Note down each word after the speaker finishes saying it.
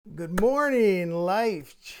Good morning,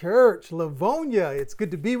 Life Church, Livonia. It's good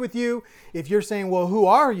to be with you. If you're saying, well, who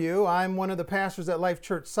are you? I'm one of the pastors at Life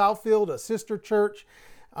Church Southfield, a sister church.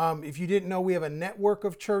 If you didn't know, we have a network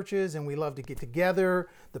of churches and we love to get together,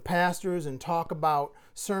 the pastors, and talk about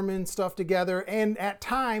sermon stuff together and at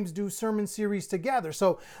times do sermon series together.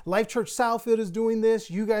 So Life Church Southfield is doing this.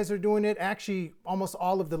 You guys are doing it. Actually, almost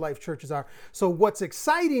all of the Life churches are. So what's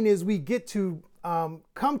exciting is we get to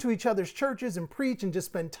come to each other's churches and preach and just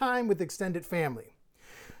spend time with extended family.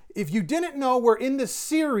 If you didn't know, we're in this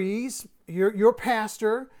series. Your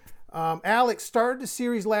pastor, Alex, started the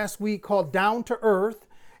series last week called Down to Earth,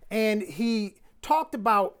 and he talked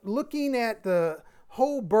about looking at the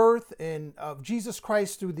whole birth of Jesus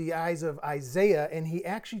Christ through the eyes of Isaiah, and he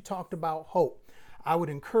actually talked about hope. I would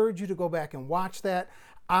encourage you to go back and watch that.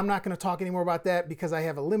 I'm not going to talk anymore about that because I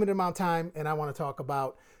have a limited amount of time, and I want to talk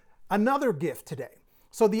about another gift today.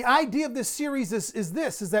 So the idea of this series is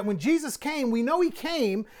that when Jesus came, we know he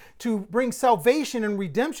came to bring salvation and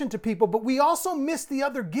redemption to people, but we also miss the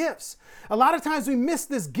other gifts. A lot of times we miss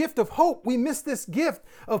this gift of hope. We miss this gift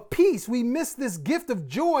of peace. We miss this gift of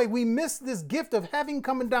joy. We miss this gift of heaven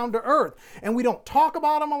coming down to earth. And we don't talk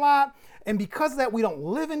about them a lot. And because of that, we don't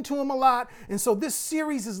live into them a lot. And so this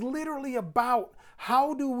series is literally about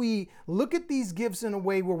how do we look at these gifts in a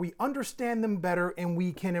way where we understand them better and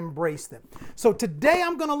we can embrace them. So today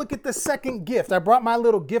I'm going to look at the second gift. I brought my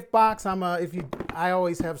little gift box. I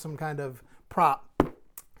always have some kind of prop.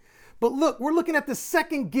 But look, we're looking at the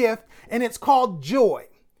second gift and it's called joy.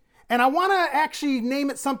 And I want to actually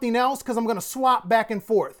name it something else because I'm going to swap back and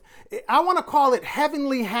forth. I want to call it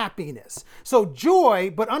heavenly happiness. So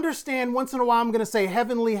joy, but understand once in a while I'm going to say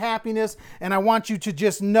heavenly happiness, and I want you to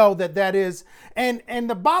just know that is. And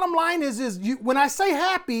the bottom line is when I say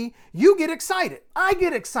happy, you get excited. I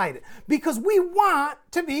get excited because we want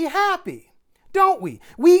to be happy, don't we?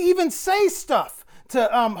 We even say stuff to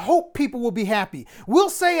hope people will be happy. We'll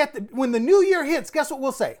say when the new year hits, guess what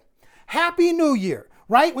we'll say? Happy New Year.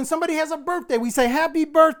 Right? When somebody has a birthday, we say happy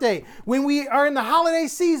birthday. When we are in the holiday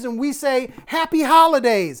season, we say happy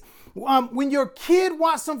holidays. When your kid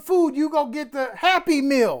wants some food, you go get the happy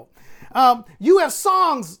meal. You have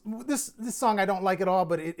songs. This song I don't like at all,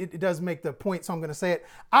 but it does make the point, so I'm going to say it.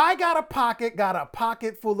 I got a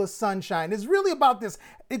pocket full of sunshine. It's really about this.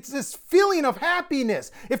 It's this feeling of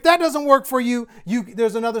happiness. If that doesn't work for you,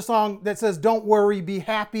 there's another song that says, don't worry, be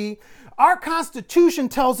happy. Our Constitution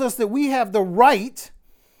tells us that we have the right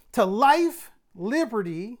to life,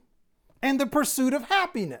 liberty, and the pursuit of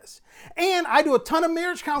happiness. And I do a ton of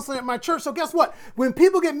marriage counseling at my church. So guess what? When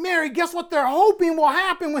people get married, guess what they're hoping will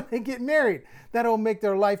happen when they get married? That it will make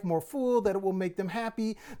their life more full, that it will make them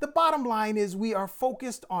happy. The bottom line is we are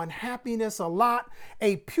focused on happiness a lot.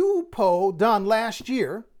 A Pew poll done last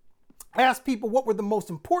year asked people what were the most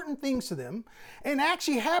important things to them. And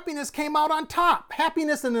actually happiness came out on top.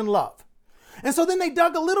 Happiness and then love. And so then they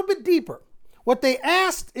dug a little bit deeper. What they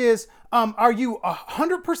asked is, are you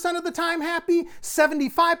 100% of the time happy,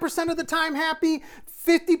 75% of the time happy,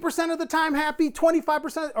 50% of the time happy,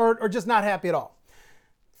 25%, or just not happy at all?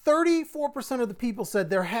 34% of the people said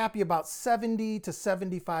they're happy about 70 to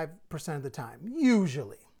 75% of the time,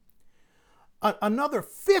 usually. Another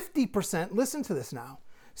 50%, listen to this now,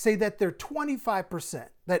 say that they're 25%,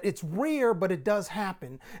 that it's rare, but it does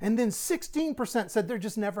happen. And then 16% said they're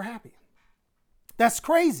just never happy. That's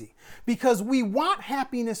crazy because we want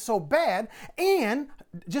happiness so bad. And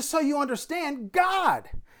just so you understand, God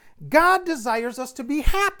desires us to be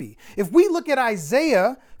happy. If we look at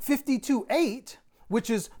Isaiah 52:8,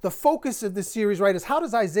 which is the focus of this series, right, is how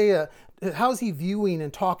is he viewing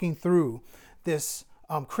and talking through this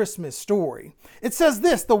Christmas story? It says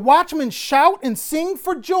this: the watchmen shout and sing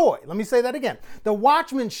for joy. Let me say that again. The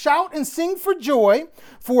watchmen shout and sing for joy,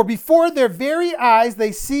 for before their very eyes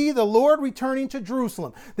they see the Lord returning to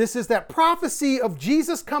Jerusalem. This is that prophecy of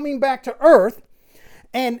Jesus coming back to earth.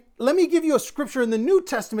 And let me give you a scripture in the New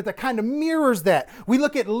Testament that kind of mirrors that. We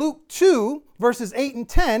look at Luke 2, verses 8 and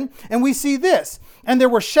 10, and we see this. And there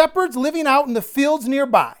were shepherds living out in the fields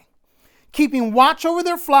nearby, keeping watch over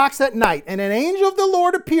their flocks at night. And an angel of the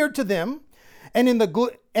Lord appeared to them, and in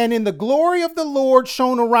the glory of the Lord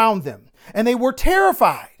shone around them. And they were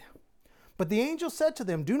terrified. But the angel said to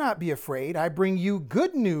them, do not be afraid. I bring you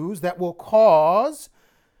good news that will cause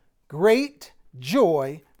great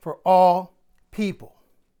joy for all people.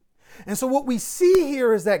 And so what we see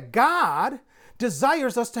here is that God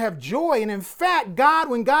desires us to have joy. And in fact,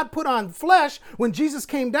 when God put on flesh, when Jesus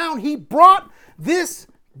came down, he brought this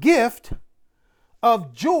gift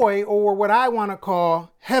of joy, or what I want to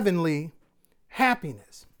call heavenly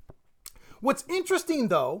happiness. What's interesting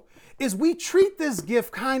though is we treat this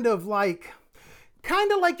gift kind of like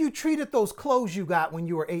you treated those clothes you got when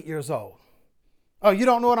you were 8 years old. Oh, you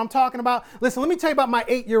don't know what I'm talking about? Listen, let me tell you about my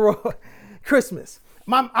 8-year-old Christmas.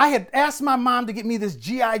 I had asked my mom to get me this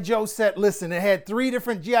G.I. Joe set. Listen, it had 3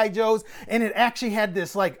 different G.I. Joes, and it actually had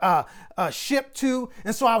this ship too.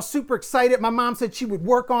 And so I was super excited. My mom said she would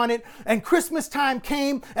work on it. And Christmas time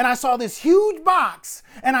came, and I saw this huge box,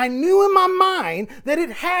 and I knew in my mind that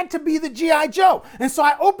it had to be the G.I. Joe. And so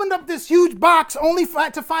I opened up this huge box only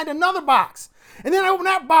to find another box. And then I opened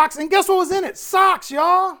that box, and guess what was in it? Socks,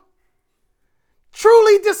 y'all.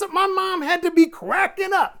 Truly, my mom had to be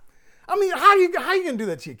cracking up. I mean, how you gonna do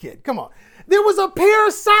that to your kid? Come on. There was a pair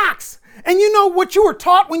of socks. And you know what you were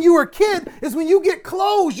taught when you were a kid is when you get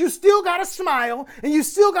clothes, you still gotta smile and you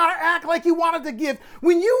still gotta act like you wanted the gift.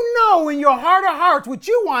 When you know in your heart of hearts what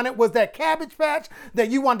you wanted was that Cabbage Patch, that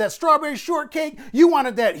you wanted that strawberry shortcake, you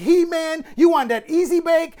wanted that He-Man, you wanted that Easy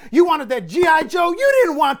Bake, you wanted that G.I. Joe, you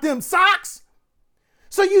didn't want them socks.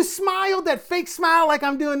 So you smiled, that fake smile like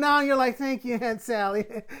I'm doing now, and you're like, thank you, Aunt Sally.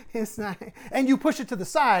 It's nice. And you push it to the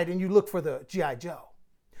side and you look for the G.I. Joe.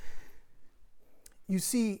 You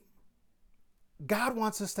see, God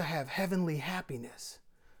wants us to have heavenly happiness,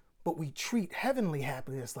 but we treat heavenly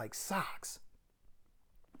happiness like socks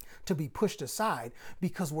to be pushed aside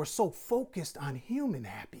because we're so focused on human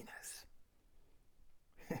happiness.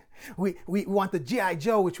 We want the G.I.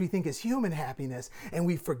 Joe, which we think is human happiness, and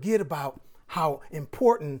we forget about how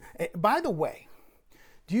important. By the way,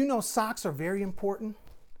 do you know socks are very important?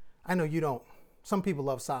 I know you don't. Some people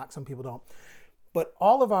love socks, some people don't. But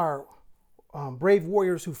all of our brave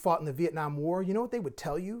warriors who fought in the Vietnam War, you know what they would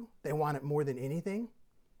tell you they wanted more than anything?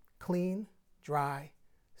 Clean, dry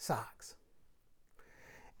socks.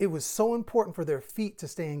 It was so important for their feet to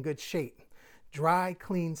stay in good shape. Dry,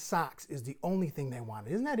 clean socks is the only thing they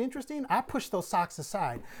wanted. Isn't that interesting? I pushed those socks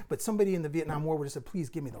aside, but somebody in the Vietnam War would have said, please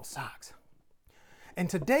give me those socks. And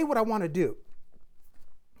today what I want to do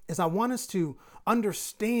is I want us to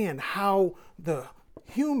understand how the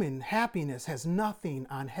human happiness has nothing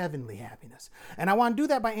on heavenly happiness. And I want to do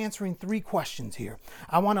that by answering 3 questions here.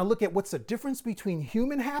 I want to look at what's the difference between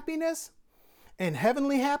human happiness and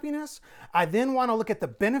heavenly happiness. I then want to look at the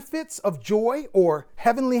benefits of joy or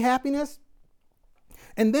heavenly happiness.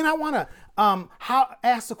 And then I want to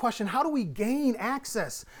ask the question, how do we gain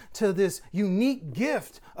access to this unique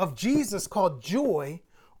gift of Jesus called joy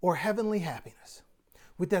or heavenly happiness?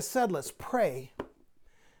 With that said, let's pray,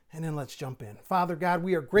 and then let's jump in. Father God,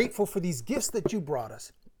 we are grateful for these gifts that you brought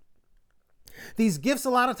us. These gifts, a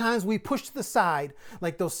lot of times we push to the side,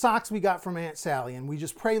 like those socks we got from Aunt Sally, and we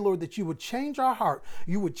just pray, Lord, that you would change our heart,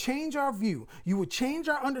 you would change our view, you would change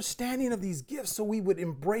our understanding of these gifts so we would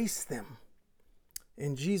embrace them.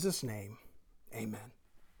 In Jesus' name, amen.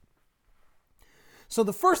 So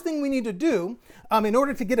the first thing we need to do in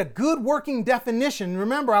order to get a good working definition,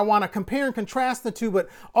 remember, I want to compare and contrast the two, but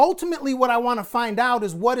ultimately what I want to find out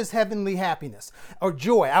is what is heavenly happiness or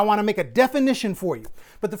joy. I want to make a definition for you.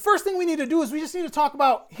 But the first thing we need to do is we just need to talk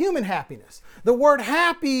about human happiness. The word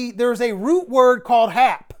happy, there's a root word called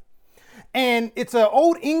hap. And it's an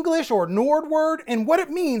old English or Nord word. And what it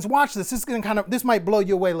means, watch this, this might blow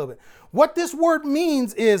you away a little bit. What this word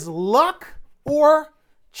means is luck or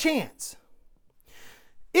chance.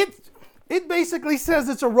 It basically says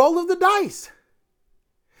it's a roll of the dice.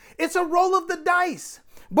 It's a roll of the dice.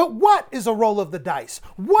 But what is a roll of the dice?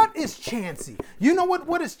 What is chancy? You know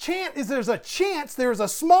what is chance? Is there's a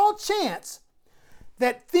small chance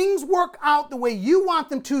that things work out the way you want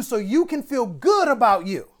them to so you can feel good about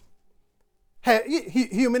you.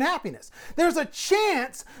 Human happiness. There's a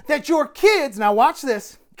chance that your kids, now watch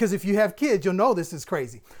this, because if you have kids, you'll know this is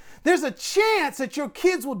crazy. There's a chance that your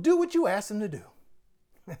kids will do what you ask them to do.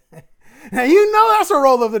 Now, you know that's a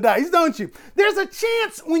roll of the dice, don't you? There's a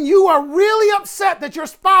chance when you are really upset that your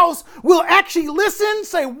spouse will actually listen,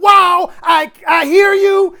 say, wow, I hear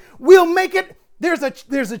you, we'll make it. There's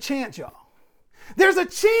a chance, y'all. There's a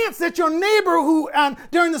chance that your neighbor who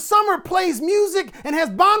during the summer plays music and has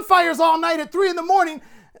bonfires all night at 3 a.m,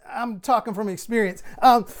 I'm talking from experience,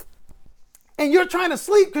 and you're trying to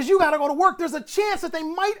sleep because you got to go to work, there's a chance that they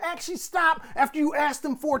might actually stop after you ask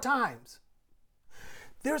them 4 times.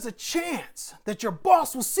 There's a chance that your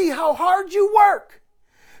boss will see how hard you work,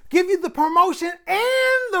 give you the promotion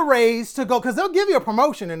and the raise to go, because they'll give you a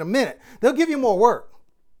promotion in a minute. They'll give you more work.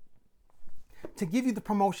 to give you the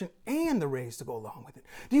promotion and the raise to go along with it.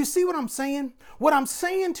 Do you see what I'm saying? What I'm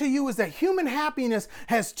saying to you is that human happiness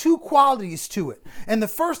has two qualities to it. And the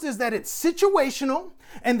first is that it's situational,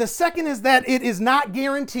 and the second is that it is not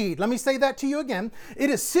guaranteed. Let me say that to you again. It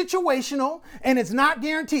is situational and it's not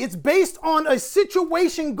guaranteed. It's based on a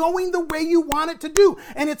situation going the way you want it to do.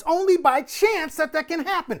 And it's only by chance that that can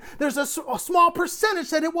happen. There's a small percentage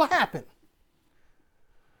that it will happen.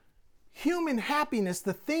 Human happiness,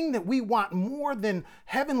 the thing that we want more than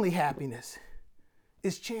heavenly happiness,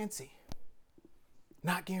 is chancy,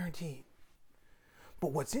 not guaranteed.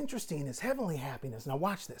 But what's interesting is heavenly happiness. Now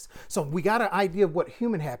watch this. So we got an idea of what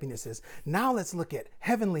human happiness is. Now let's look at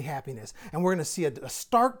heavenly happiness. And we're going to see a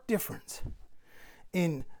stark difference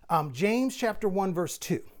in James chapter 1, verse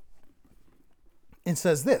 2. It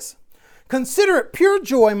says this: "Consider it pure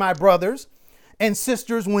joy, my brothers and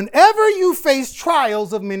sisters, whenever you face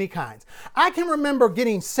trials of many kinds." I can remember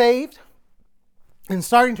getting saved and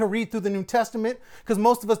starting to read through the New Testament, because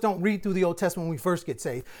most of us don't read through the Old Testament when we first get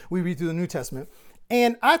saved. We read through the New Testament.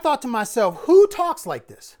 And I thought to myself, who talks like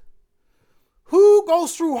this? Who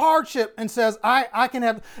goes through hardship and says, I can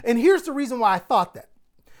have... And here's the reason why I thought that.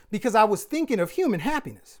 Because I was thinking of human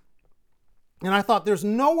happiness. And I thought there's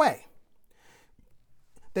no way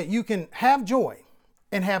that you can have joy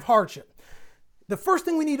and have hardship. The first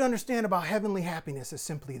thing we need to understand about heavenly happiness is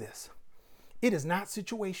simply this: it is not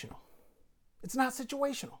situational. It's not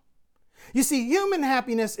situational. You see, human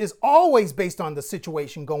happiness is always based on the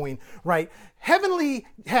situation going right. Heavenly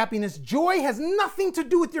happiness, joy, has nothing to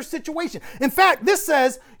do with your situation. In fact, this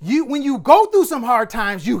says when you go through some hard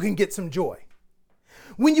times, you can get some joy.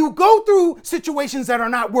 When you go through situations that are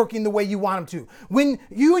not working the way you want them to, when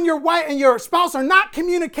you and your wife and your spouse are not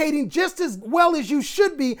communicating just as well as you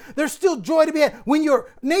should be, there's still joy to be had. When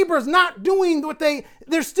your neighbor's not doing what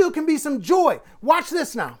there still can be some joy. Watch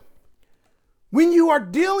this now. When you are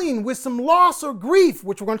dealing with some loss or grief,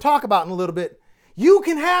 which we're going to talk about in a little bit, you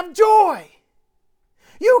can have joy.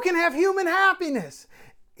 You can have human happiness.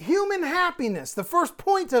 Human happiness, the first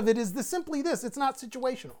point of it is simply this: it's not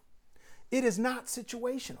situational. It is not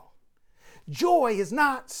situational. Joy is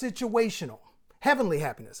not situational. Heavenly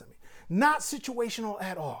happiness, not situational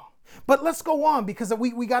at all. But let's go on, because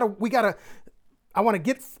we gotta, I want to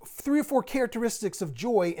get 3 or 4 characteristics of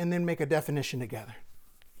joy and then make a definition together.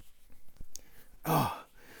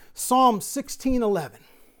 Psalm 16:11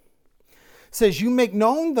 says, "You make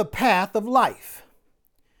known the path of life."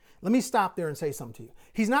 Let me stop there and say something to you.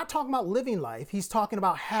 He's not talking about living life. He's talking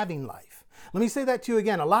about having life. Let me say that to you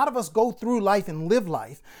again. A lot of us go through life and live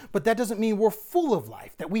life, but that doesn't mean we're full of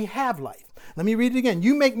life, that we have life. Let me read it again.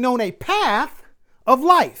 "You make known a path of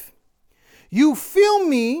life. You fill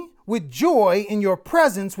me with joy in your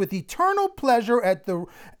presence, with eternal pleasure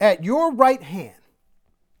at your right hand."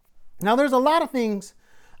 Now, there's a lot of things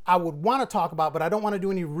I would want to talk about, but I don't want to do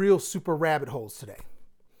any real super rabbit holes today.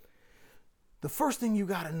 The first thing you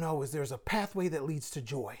got to know is there's a pathway that leads to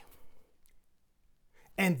joy.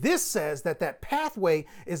 And this says that pathway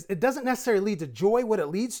it doesn't necessarily lead to joy. What it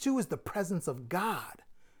leads to is the presence of God.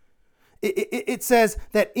 It says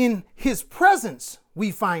that in his presence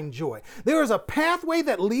we find joy. There is a pathway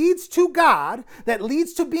that leads to God, that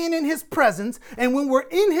leads to being in his presence. And when we're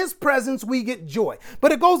in his presence, we get joy.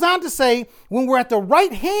 But it goes on to say, when we're at the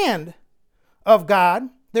right hand of God,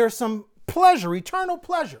 there's some pleasure, eternal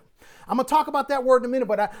pleasure. I'm going to talk about that word in a minute,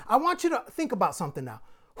 but I want you to think about something now.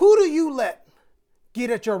 Who do you let get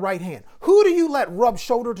at your right hand? Who do you let rub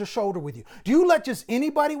shoulder to shoulder with you? Do you let just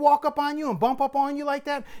anybody walk up on you and bump up on you like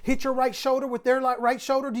that? Hit your right shoulder with their right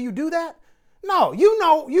shoulder? Do you do that? No,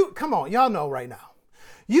 come on, y'all know right now.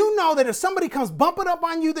 You know that if somebody comes bumping up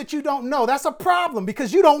on you that you don't know, that's a problem,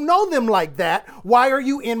 because you don't know them like that. Why are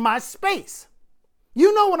you in my space?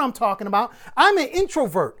 You know what I'm talking about. I'm an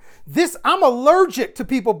introvert. I'm allergic to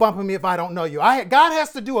people bumping me if I don't know you. God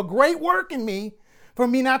has to do a great work in me for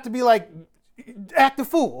me not to be like, act a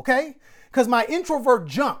fool, okay? Because my introvert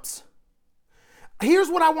jumps. Here's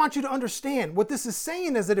what I want you to understand. What this is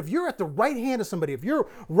saying is that if you're at the right hand of somebody, if you're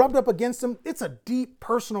rubbed up against them, it's a deep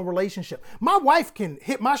personal relationship. My wife can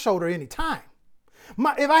hit my shoulder anytime.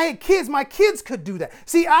 If I had kids, my kids could do that.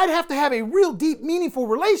 See, I'd have to have a real deep, meaningful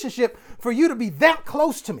relationship for you to be that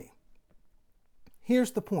close to me.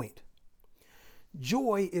 Here's the point.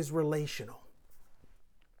 Joy is relational.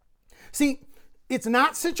 See, it's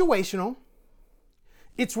not situational.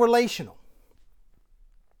 It's relational.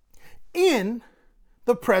 In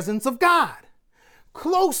the presence of God,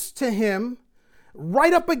 close to him,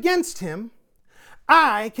 right up against him,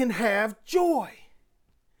 I can have joy.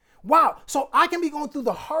 Wow. So I can be going through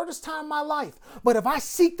the hardest time of my life, but if I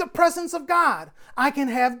seek the presence of God, I can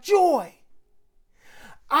have joy.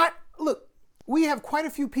 Look, we have quite a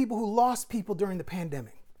few people who lost people during the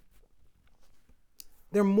pandemic.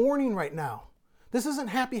 They're mourning right now. This isn't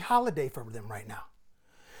happy holiday for them right now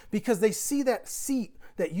because they see that seat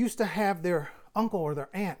that used to have their uncle or their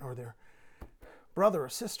aunt or their brother or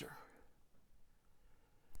sister.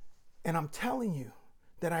 And I'm telling you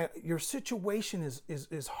that your situation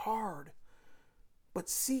is hard, but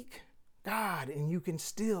seek God and you can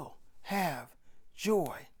still have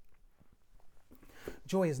joy.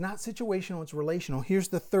 Joy is not situational, it's relational. Here's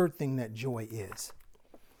the third thing that joy is.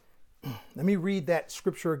 Let me read that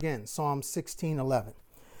scripture again, Psalm 16:11.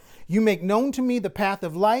 You make known to me the path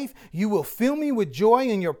of life. You will fill me with joy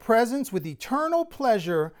in your presence, with eternal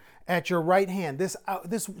pleasure at your right hand. This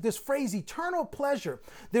phrase, eternal pleasure,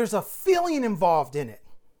 there's a feeling involved in it.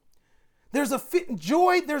 There's a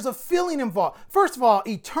feeling involved. First of all,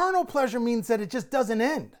 eternal pleasure means that it just doesn't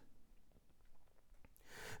end.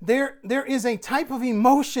 There is a type of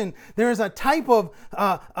emotion, there is a type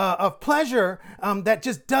of pleasure that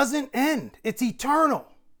just doesn't end. It's eternal.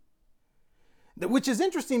 Which is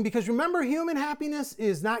interesting because remember, human happiness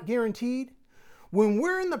is not guaranteed. When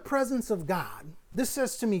we're in the presence of God, this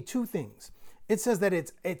says to me two things. It says that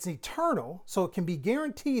it's eternal, so it can be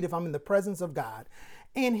guaranteed if I'm in the presence of God.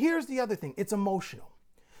 And here's the other thing, it's emotional.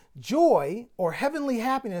 Joy or heavenly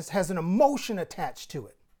happiness has an emotion attached to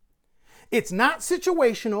it. It's not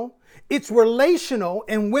situational, it's relational.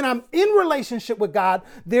 And when I'm in relationship with God,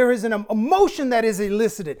 there is an emotion that is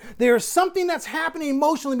elicited. There is something that's happening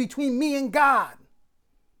emotionally between me and God.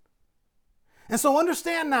 And so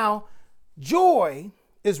understand now, joy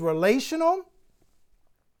is relational,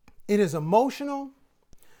 it is emotional,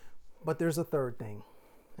 but there's a third thing.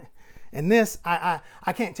 And this, I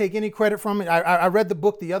can't take any credit from it. I read the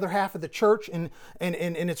book, The Other Half of the Church, and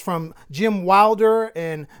it's from Jim Wilder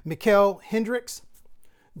and Mikkel Hendricks.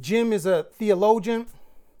 Jim is a theologian,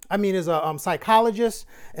 is a psychologist,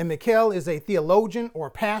 and Mikkel is a theologian or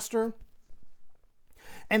pastor.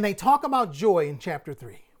 And they talk about joy in chapter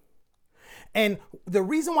 3. And the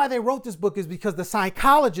reason why they wrote this book is because the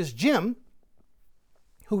psychologist, Jim,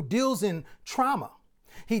 who deals in trauma,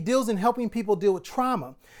 he deals in helping people deal with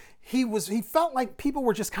trauma. He felt like people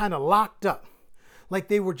were just kind of locked up, like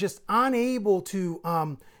they were just unable to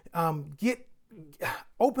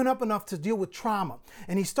open up enough to deal with trauma.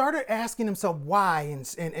 And he started asking himself why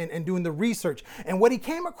and doing the research. And what he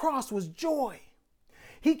came across was joy.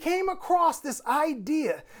 He came across this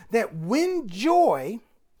idea that when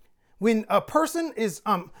a person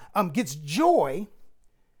gets joy,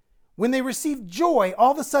 when they receive joy,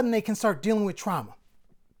 all of a sudden they can start dealing with trauma.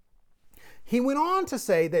 He went on to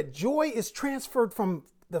say that joy is transferred from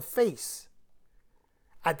the face.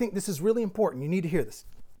 I think this is really important. You need to hear this.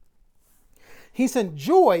 He said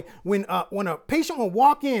joy, when a patient would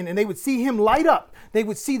walk in and they would see him light up, they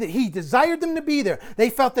would see that he desired them to be there. They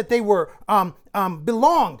felt that they were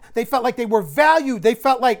belonged. They felt like they were valued. They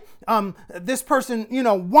felt like this person,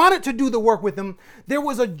 wanted to do the work with them. There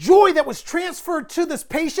was a joy that was transferred to this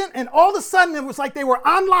patient, and all of a sudden it was like they were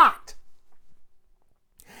unlocked.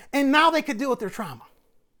 And now they could deal with their trauma.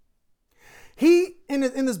 He, in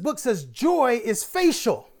this book, says joy is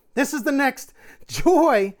facial. This is the next.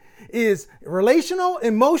 Joy is relational,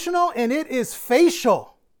 emotional, and it is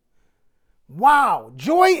facial. Wow,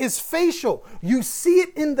 joy is facial. You see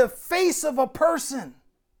it in the face of a person.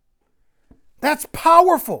 That's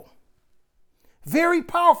powerful. Very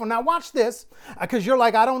powerful. Now watch this, because you're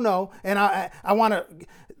like, I don't know. And I want to,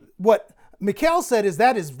 what Mikkel said is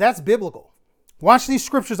that's biblical. Watch these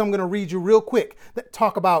scriptures I'm going to read you real quick that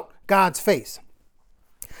talk about God's face.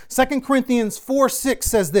 2 Corinthians 4:6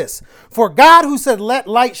 says this, for God who said, let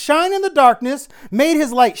light shine in the darkness, made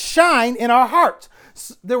his light shine in our hearts.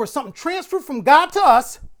 There was something transferred from God to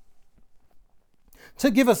us to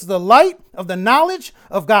give us the light of the knowledge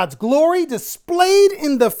of God's glory displayed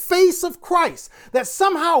in the face of Christ. That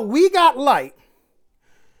somehow we got light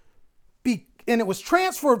and it was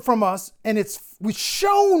transferred from us, and it's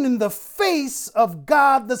shown in the face of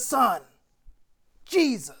God the Son,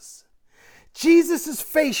 Jesus. Jesus'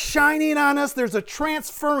 face shining on us. There's a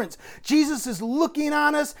transference. Jesus is looking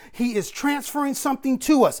on us. He is transferring something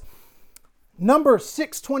to us. Numbers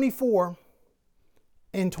 6:24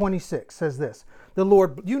 and 26 says this. The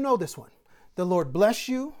Lord, you know this one. The Lord bless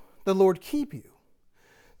you. The Lord keep you.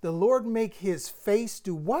 The Lord make his face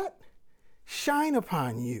do what? Shine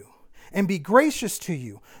upon you and be gracious to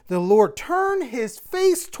you. The Lord turn his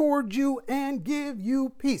face toward you and give you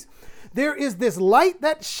peace. There is this light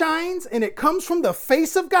that shines, and it comes from the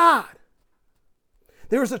face of God.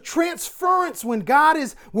 There's a transference when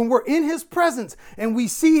we're in his presence and we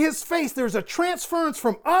see his face. There's a transference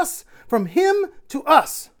from him to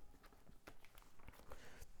us.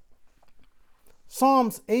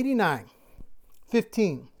 Psalms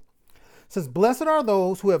 89:15 says, "Blessed are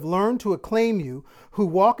those who have learned to acclaim you, who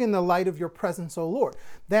walk in the light of your presence, O Lord."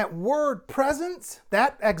 That word presence,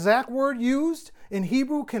 that exact word used in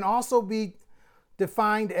Hebrew, can also be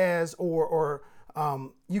defined as, or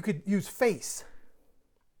you could use face.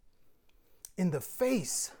 In the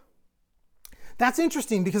face. That's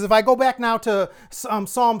interesting, because if I go back now to Psalm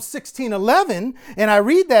 16:11 and I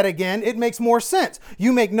read that again, it makes more sense.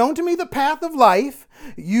 "You make known to me the path of life.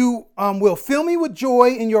 You will fill me with joy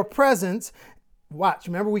in your presence." Watch,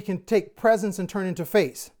 remember, we can take presence and turn into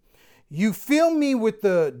face. "You fill me with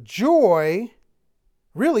the joy,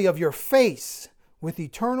 really, of your face, with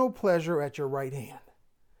eternal pleasure at your right hand."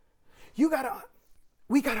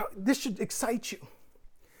 This should excite you.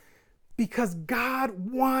 Because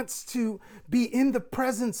God wants to be in the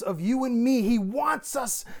presence of you and me. He wants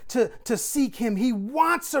us to seek him. He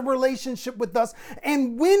wants a relationship with us.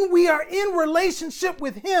 And when we are in relationship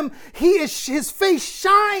with him, his face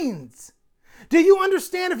shines. Do you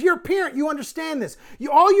understand? If you're a parent, you understand this.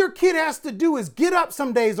 All your kid has to do is get up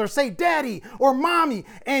some days or say daddy or mommy,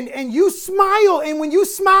 and you smile. And when you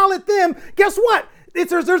smile at them, guess what?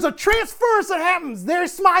 There's a transference that happens. They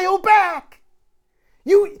smile back.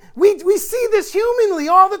 We see this humanly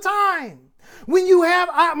all the time. When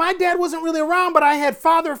my dad wasn't really around, but I had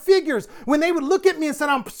father figures. When they would look at me and say,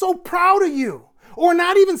 "I'm so proud of you," or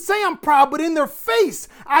not even say I'm proud, but in their face,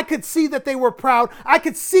 I could see that they were proud. I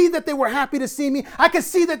could see that they were happy to see me. I could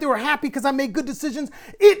see that they were happy because I made good decisions.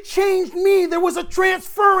 It changed me. There was a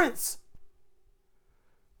transference.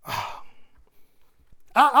 I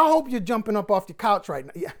hope you're jumping up off your couch right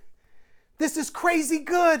now. Yeah. This is crazy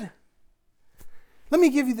good. Let me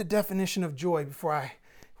give you the definition of joy before I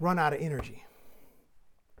run out of energy.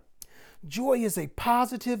 Joy is a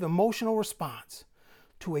positive emotional response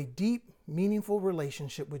to a deep, meaningful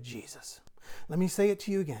relationship with Jesus. Let me say it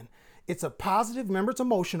to you again. It's a positive, remember, it's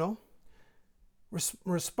emotional,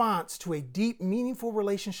 response to a deep, meaningful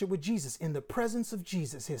relationship with Jesus. In the presence of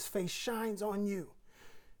Jesus, his face shines on you.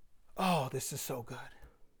 Oh, this is so good.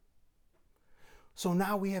 So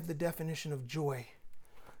now we have the definition of joy.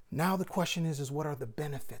 Now the question is what are the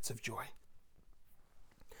benefits of joy?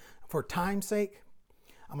 For time's sake,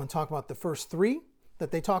 I'm going to talk about the first 3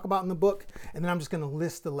 that they talk about in the book, and then I'm just going to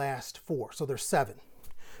list the last 4. So there's 7,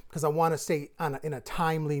 because I want to stay in a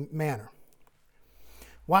timely manner.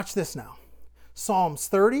 Watch this now. Psalms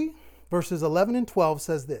 30, verses 11 and 12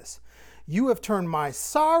 says this: "You have turned my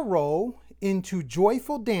sorrow into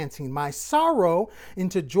joyful dancing, my sorrow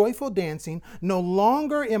into joyful dancing. No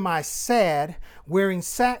longer am I sad, wearing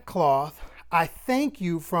sackcloth. I thank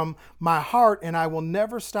you from my heart, and I will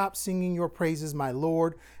never stop singing your praises, my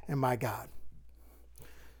Lord and my God."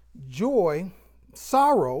 Joy,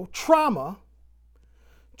 sorrow, trauma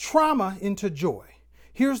into joy.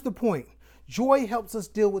 Here's the point. Joy helps us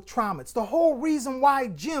deal with trauma. It's the whole reason why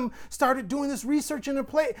Jim started doing this research in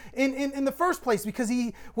the first place, because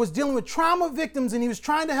he was dealing with trauma victims and he was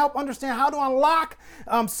trying to help understand how to unlock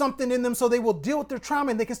something in them so they will deal with their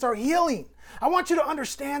trauma and they can start healing. I want you to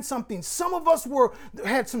understand something. Some of us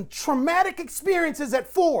had some traumatic experiences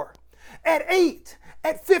at 4, at 8,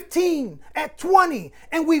 at 15, at 20,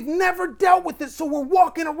 and we've never dealt with it, so we're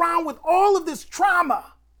walking around with all of this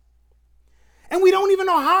trauma. And we don't even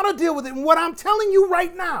know how to deal with it. And what I'm telling you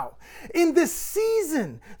right now, in this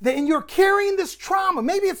season, and you're carrying this trauma,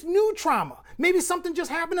 maybe it's new trauma. Maybe something just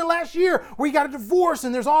happened in last year where you got a divorce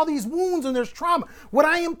and there's all these wounds and there's trauma. What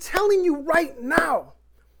I am telling you right now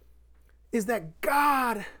is that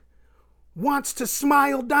God wants to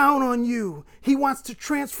smile down on you. He wants to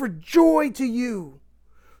transfer joy to you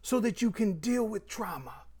so that you can deal with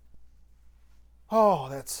trauma.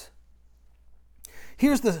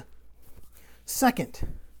 Here's the second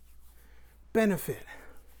benefit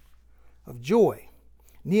of joy.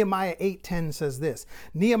 Nehemiah 8:10 says this: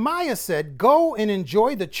 "Nehemiah said, 'Go and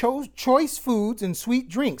enjoy the choice foods and sweet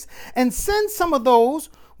drinks, and send some of those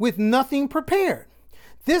with nothing prepared.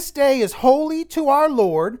 This day is holy to our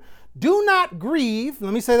Lord. Do not grieve.'"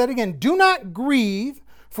 Let me say that again. "Do not grieve,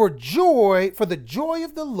 for the joy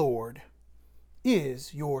of the Lord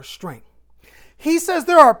is your strength." He says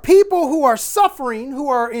there are people who are suffering, who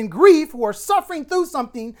are in grief, who are suffering through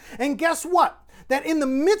something. And guess what? That in the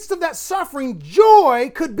midst of that suffering,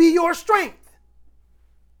 joy could be your strength.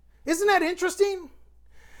 Isn't that interesting?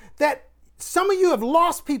 That some of you have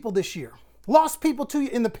lost people this year, lost people to you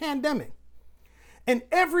in the pandemic. And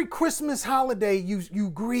every Christmas holiday, you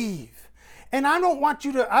grieve. And I don't want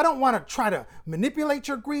to try to manipulate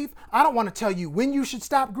your grief. I don't want to tell you when you should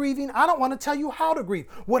stop grieving. I don't want to tell you how to grieve.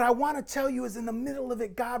 What I want to tell you is in the middle of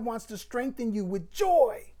it, God wants to strengthen you with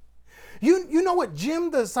joy. You know what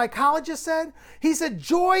Jim, the psychologist, said? He said,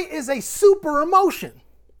 joy is a super emotion.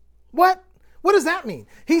 What? What does that mean?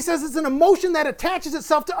 He says it's an emotion that attaches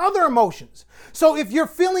itself to other emotions. So if you're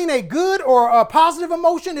feeling a good or a positive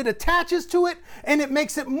emotion, it attaches to it and it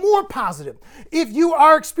makes it more positive. If you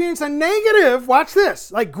are experiencing a negative, watch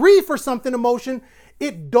this, like grief or something emotion,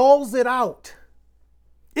 it dulls it out.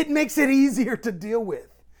 It makes it easier to deal with.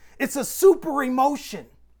 It's a super emotion.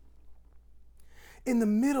 In the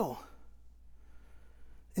middle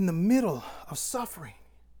of suffering,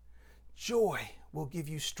 joy will give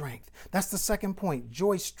you strength. That's the second point.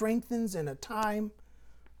 Joy strengthens in a time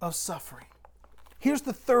of suffering. Here's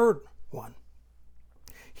the third one.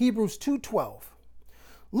 Hebrews 2:12.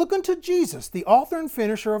 Look unto Jesus, the author and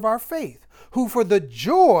finisher of our faith, who for the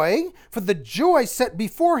joy set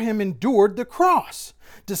before him endured the cross,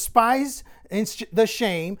 despised the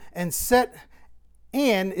shame, and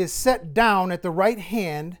is set down at the right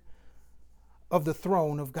hand of the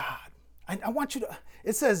throne of God. I want you to,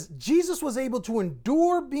 it says Jesus was able to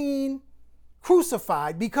endure being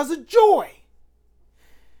crucified because of joy.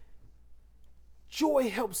 Joy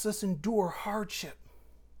helps us endure hardship.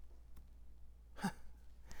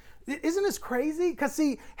 Isn't this crazy? Because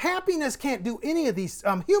see, happiness can't do any of these.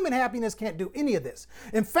 Human happiness can't do any of this.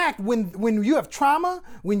 In fact, when you have trauma,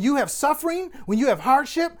 when you have suffering, when you have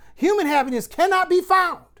hardship, human happiness cannot be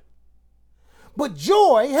found. But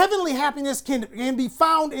joy, heavenly happiness can be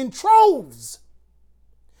found in troves.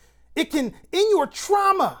 It can, in your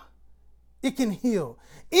trauma, it can heal.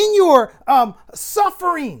 In your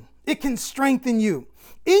suffering, it can strengthen you.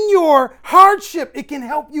 In your hardship, it can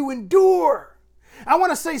help you endure. I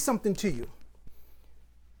want to say something to you.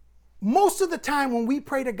 Most of the time when we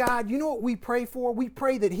pray to God, you know what we pray for? We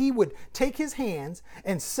pray that he would take his hands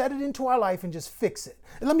and set it into our life and just fix it.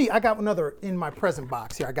 I got another in my present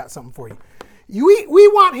box here. I got something for you. We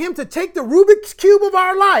want him to take the Rubik's Cube of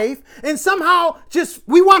our life and somehow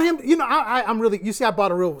we want him, I'm really, you see, I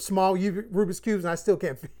bought a real small Rubik's Cubes and I still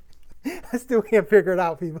can't figure it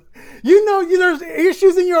out, people. There's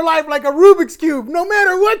issues in your life like a Rubik's Cube, no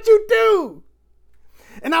matter what you do.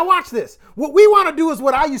 And now watch this. What we want to do is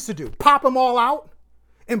what I used to do, pop them all out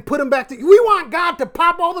and put them back together. We want God to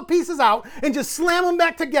pop all the pieces out and just slam them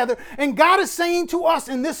back together. And God is saying to us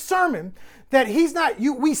in this sermon that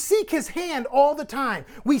we seek his hand all the time.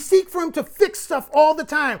 We seek for him to fix stuff all the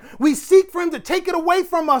time. We seek for him to take it away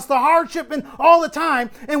from us, the hardship and all the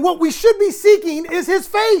time. And what we should be seeking is his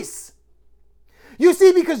face. You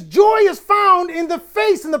see, because joy is found in the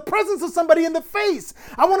face, in the presence of somebody in the face.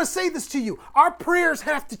 I want to say this to you. Our prayers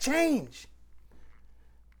have to change.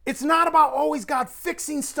 It's not about always God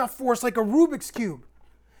fixing stuff for us like a Rubik's Cube.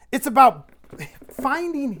 It's about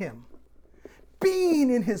finding him,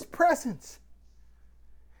 being in his presence.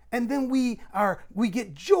 And then we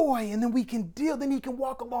get joy, and then we can deal. Then he can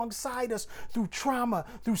walk alongside us through trauma,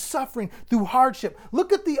 through suffering, through hardship.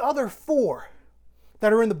 Look at the other 4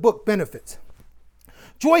 that are in the book, benefits.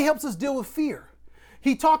 Joy helps us deal with fear.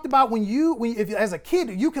 He talked about if as a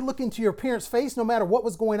kid, you could look into your parents' face no matter what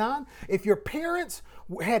was going on. If your parents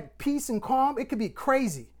had peace and calm, it could be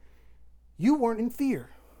crazy. You weren't in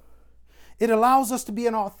fear. It allows us to be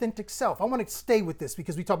an authentic self. I want to stay with this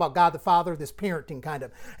because we talk about God the Father, this parenting kind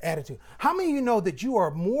of attitude. How many of you know that you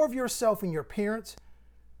are more of yourself in your parents'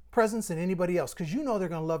 presence than anybody else? Because you know they're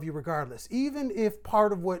going to love you regardless. Even if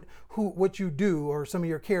part of what you do or some of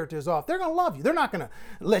your character is off, they're going to love you. They're not going to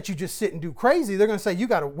let you just sit and do crazy. They're going to say,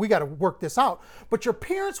 we got to work this out. But your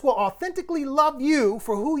parents will authentically love you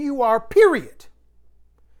for who you are, period.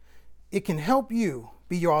 It can help you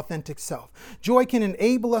be your authentic self. Joy can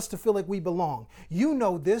enable us to feel like we belong. You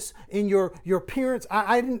know this in your parents.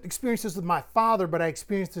 I didn't experience this with my father, but I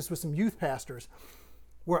experienced this with some youth pastors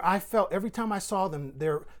where I felt every time I saw them,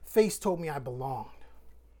 their face told me I belonged.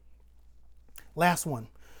 Last one,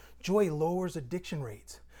 joy lowers addiction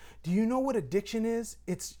rates. Do you know what addiction is?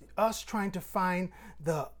 It's us trying to find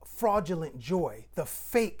the fraudulent joy, the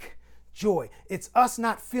fake joy. It's us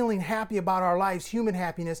not feeling happy about our lives, human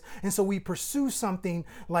happiness, and so we pursue something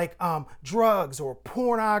like drugs or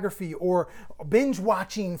pornography or binge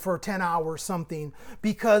watching for 10 hours, something,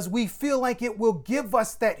 because we feel like it will give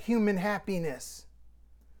us that human happiness.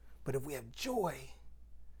 But if we have joy,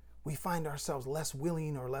 we find ourselves less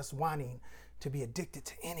willing or less wanting to be addicted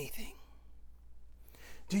to anything.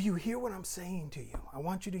 Do you hear what I'm saying to you? I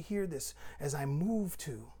want you to hear this as I move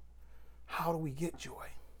to how do we get joy?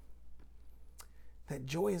 That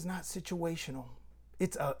joy is not situational.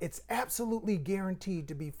 It's absolutely guaranteed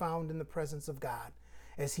to be found in the presence of God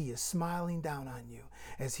as he is smiling down on you,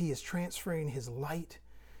 as he is transferring his light,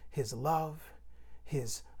 his love,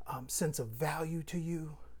 his sense of value to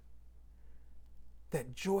you.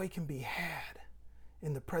 That joy can be had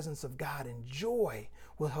in the presence of God, and joy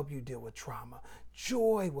will help you deal with trauma.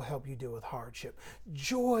 Joy will help you deal with hardship.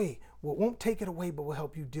 Joy won't take it away, but will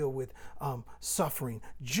help you deal with suffering.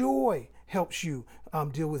 Joy helps you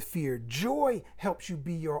deal with fear. Joy helps you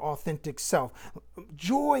be your authentic self.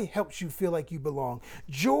 Joy helps you feel like you belong.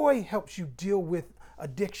 Joy helps you deal with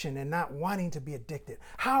addiction and not wanting to be addicted.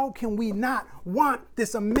 How can we not want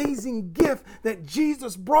this amazing gift that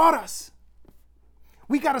Jesus brought us?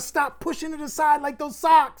 We got to stop pushing it aside like those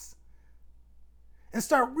socks and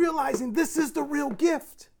start realizing this is the real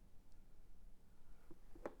gift.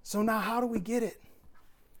 So now how do we get it?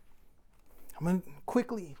 I'm going to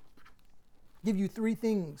quickly give you 3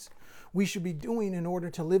 things we should be doing in order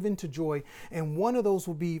to live into joy. And one of those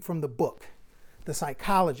will be from the book. The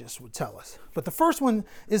psychologist would tell us. But the first one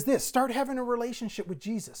is this: start having a relationship with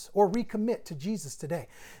Jesus, or recommit to Jesus today.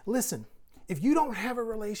 Listen, if you don't have a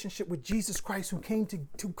relationship with Jesus Christ who came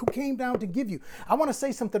down to give you, I want to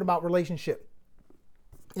say something about relationship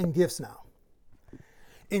and gifts now.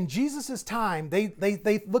 In Jesus' time,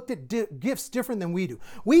 they looked at gifts different than we do.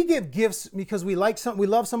 We give gifts because we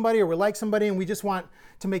love somebody, or we like somebody, and we just want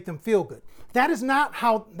to make them feel good. That's not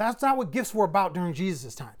what gifts were about during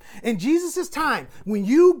Jesus' time. In Jesus' time, when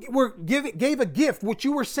you gave a gift, what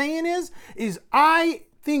you were saying is I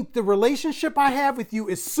think the relationship I have with you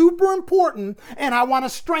is super important and I want to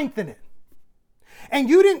strengthen it. And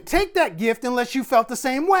you didn't take that gift unless you felt the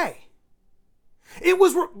same way.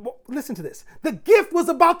 Listen to this. The gift was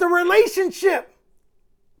about the relationship.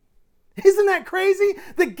 Isn't that crazy?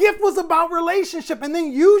 The gift was about relationship. And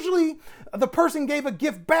then usually the person gave a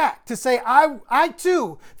gift back to say, I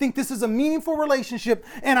too think this is a meaningful relationship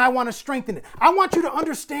and I want to strengthen it. I want you to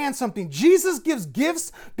understand something. Jesus gives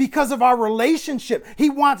gifts because of our relationship. He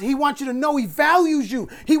wants you to know he values you.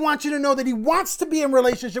 He wants you to know that he wants to be in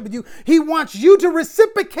relationship with you. He wants you to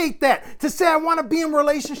reciprocate that, to say, I want to be in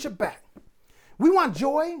relationship back. We want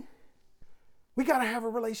joy. We got to have a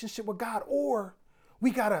relationship with God, or we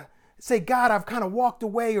got to say, God, I've kind of walked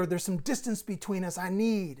away, or there's some distance between us. I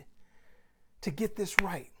need to get this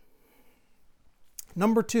right.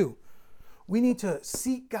 Number 2, we need to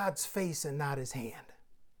seek God's face and not his hand.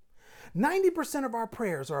 90% of our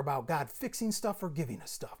prayers are about God fixing stuff or giving us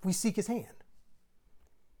stuff. We seek his hand.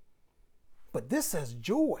 But this says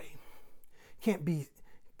joy can't be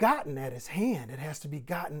gotten at his hand. It has to be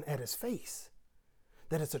gotten at his face.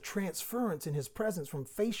 That it's a transference in his presence from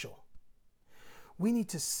facial. We need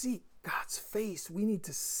to seek God's face. We need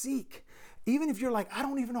to seek. Even if you're like, I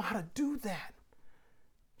don't even know how to do that,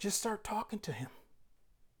 just start talking to him.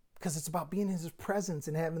 Because it's about being in his presence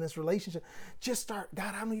and having this relationship. Just start,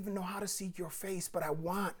 God, I don't even know how to seek your face, but I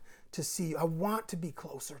want to see you. I want to be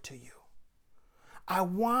closer to you. I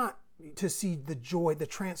want to see the joy, the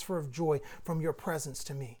transfer of joy from your presence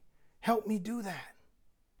to me. Help me do that.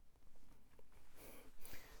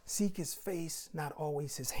 Seek his face, not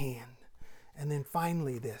always his hand. And then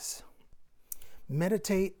finally this,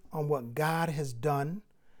 meditate on what God has done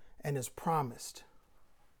and has promised.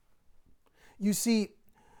 You see,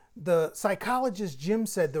 the psychologist Jim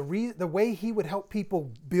said the way he would help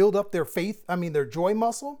people build up their their joy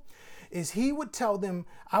muscle, is he would tell them,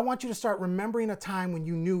 I want you to start remembering a time when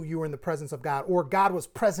you knew you were in the presence of God, or God was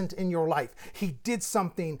present in your life. He did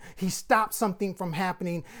something. He stopped something from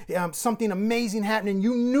happening, something amazing happening.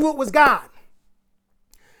 You knew it was God.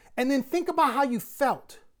 And then think about how you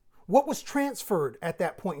felt. What was transferred at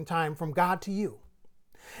that point in time from God to you?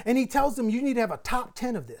 And he tells them you need to have a top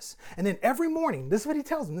 10 of this. And then every morning, this is what he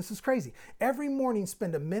tells them. This is crazy. Every morning,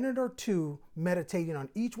 spend a minute or 2 meditating on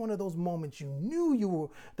each one of those moments you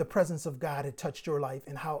knew the presence of God had touched your life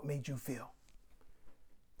and how it made you feel.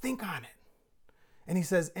 Think on it. And he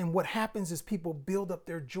says, and what happens is people build up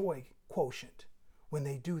their joy quotient when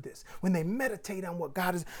they do this, when they meditate on what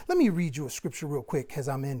God is. Let me read you a scripture real quick as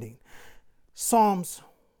I'm ending. Psalms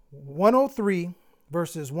 103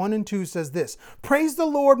 verses 1 and 2 says this: praise the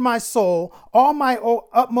Lord, my soul, all my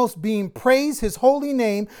utmost being, praise his holy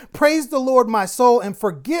name. Praise the Lord, my soul, and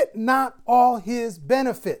forget not all his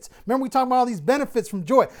benefits. Remember, we talked about all these benefits from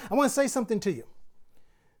joy. I want to say something to you.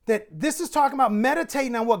 That this is talking about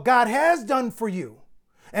meditating on what God has done for you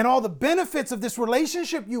and all the benefits of this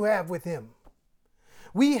relationship you have with him.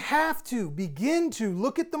 We have to begin to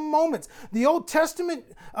look at the moments. The Old Testament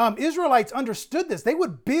Israelites understood this. They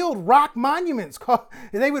would build rock monuments.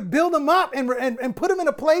 They would build them up and put them in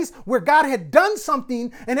a place where God had done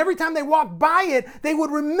something. And every time they walked by it, they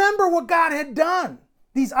would remember what God had done.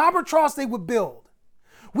 These albatross they would build.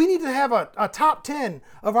 We need to have a top 10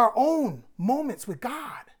 of our own moments with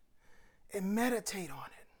God and meditate on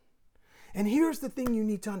it. And here's the thing you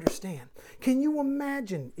need to understand. Can you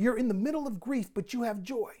imagine you're in the middle of grief, but you have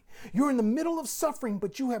joy? You're in the middle of suffering,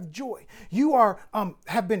 but you have joy. You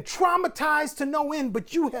have been traumatized to no end,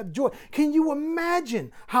 but you have joy. Can you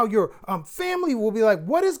imagine how your family will be like,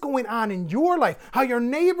 what is going on in your life? How your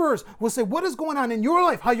neighbors will say, what is going on in your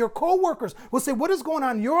life? How your coworkers will say, what is going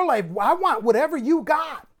on in your life? I want whatever you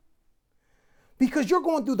got. Because you're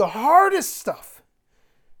going through the hardest stuff,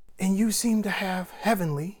 and you seem to have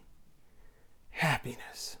heavenly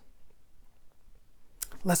happiness.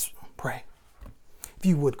 Let's pray. If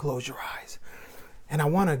you would, close your eyes. And I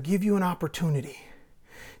want to give you an opportunity.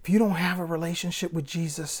 If you don't have a relationship with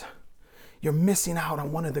Jesus, you're missing out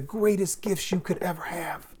on one of the greatest gifts you could ever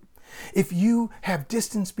have. If you have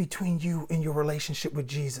distance between you and your relationship with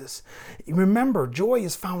Jesus, remember, joy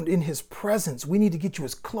is found in his presence. We need to get you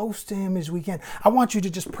as close to him as we can. I want you to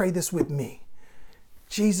just pray this with me.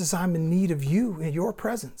 Jesus, I'm in need of you and your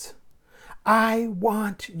presence. I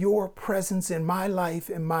want your presence in my life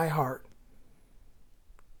and my heart.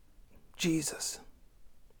 Jesus.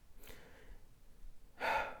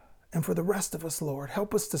 And for the rest of us, Lord,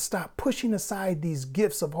 help us to stop pushing aside these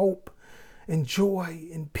gifts of hope and joy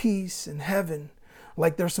and peace and heaven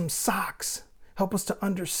like there's some socks. Help us to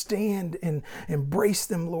understand and embrace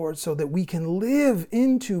them, Lord, so that we can live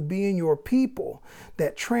into being your people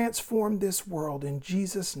that transform this world. In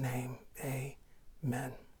Jesus' name,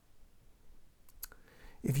 amen.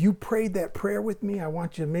 If you prayed that prayer with me, I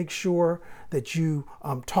want you to make sure that you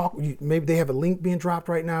talk. Maybe they have a link being dropped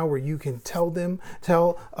right now where you can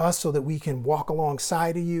tell us so that we can walk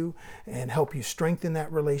alongside of you and help you strengthen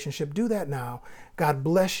that relationship. Do that now. God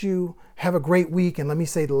bless you. Have a great week. And let me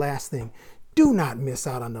say the last thing. Do not miss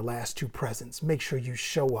out on the last two presents. Make sure you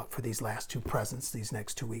show up for these last two presents these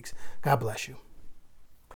next 2 weeks. God bless you.